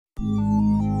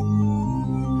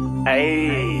Hey,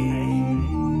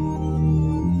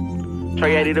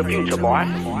 Tr380 the future, boy. If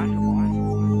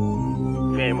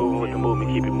you ain't moving with the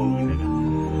movement, keep it moving, nigga.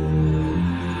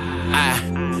 I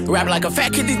rap like a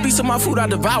fat kid, these beats on my food, I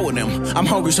devour them. I'm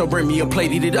hungry, so bring me a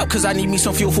plate, eat it up, cause I need me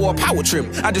some fuel for a power trip.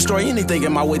 I destroy anything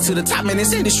in my way to the top, man,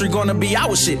 this industry gonna be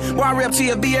our shit. Boy, I rap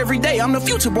TFB every day, I'm the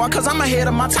future, boy, cause I'm ahead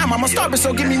of my time. I'm a starving,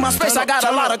 so give me my space. I got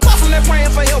a lot of calls from that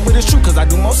praying for help, but it's true, cause I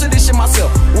do most of this shit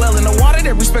myself. Well in the water,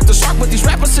 they respect the shark, but these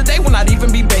rappers today will not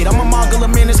even be bait. I'm a Mongol, a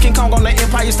menace, King Kong on the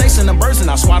Empire State, and the birds, and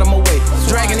I swat them away.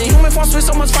 Dragon in human form, spit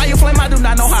so much fire flame, I do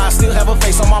not know how I still have a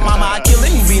face. On my mama, I kill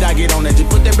any beat I get on that, just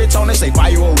put that bitch on, they say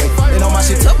fire away. They know my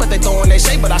shit tough, but they throwin' they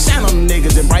shade, but I shine on them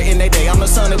niggas and brighten they day. I'm the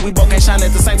sun and we both can't shine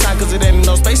at the same time, cause it ain't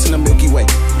no space in the Milky Way.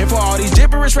 And for all these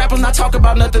gibberish rappers not talk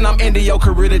about nothing, I'm ending your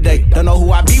career today. Don't know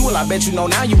who I be, well I bet you know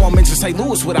now. You won't mention St.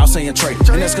 Louis without saying Trey.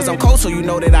 And that's cause I'm cold, so you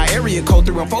know that I area code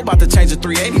 314, about to change the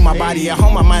 380. My body at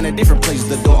home, my mind at different places.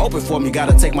 The door open for me,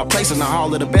 gotta take my place in the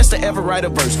hall of the best to ever write a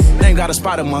verse. Name got a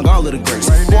spot among all of the greats.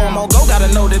 Boy, I'm on go,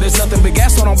 gotta know that it's nothing but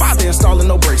gas, so don't bother installing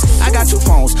no brakes. I got two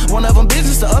phones, one of them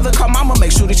business, the other call mama,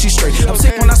 make sure that she's straight. I'm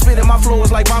sick when I spit in my flow,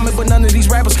 it's like vomit, but none of these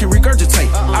rappers can regurgitate.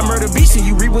 I murder beats and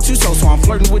you read what you sow, so I'm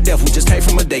flirting with death, we just came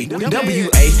from a date.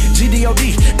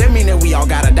 W-A-G-D-O-D, that mean that we all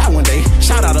gotta die one day.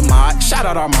 Shout out Ahmad, shout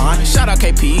out Armand, shout out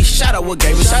KP, shout out What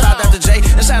Gave Us, shout out Dr. J,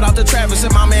 and shout out to Travis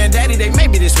and my man Daddy, they made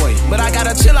me this way. But I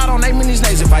gotta chill out on naming these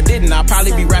names, if I didn't, I'd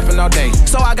probably be rapping all day.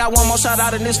 So I got one more shout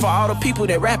out in this for all the people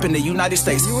that rap in the United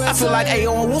States. I feel like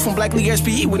A.O. and Wolf from Black League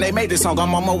SPE when they made this song,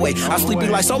 I'm on my way. I sleepy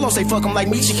like Solo, say fuck them like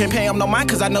me, she can't pay them no mind,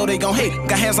 cause I know they gon' hate.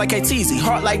 Got hands like KTZ,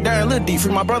 heart like Darren Lil D,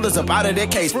 free my brothers up out of their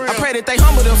case. I pray that they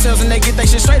humble themselves and they get their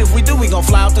shit straight. If we do, we gon'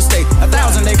 fly out the state.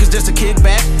 1,000 acres just to kick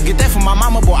back, get that from my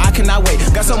mama, boy, I cannot wait.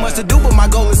 Got so much to do, but my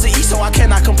goal is to eat, so I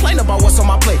cannot complain about what's on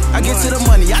my plate. I get to the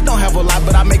money, I don't have a lot,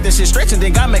 but I make that shit stretch and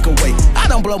then God make a way. I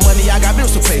don't blow money, I got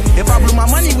bills to pay. If I blew my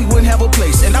money, we wouldn't have a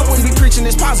place, and I wouldn't be preaching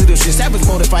this positive shit. Savage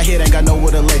mode if I hit, ain't got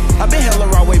nowhere to lay. I been hella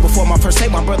raw way before my first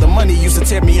tape. My brother Money used to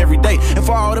tell me every day. And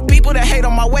for all the people that hate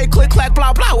on my way, click, clack,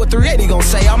 blah, blah, what 380 gon'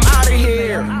 say, I'm out of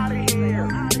here.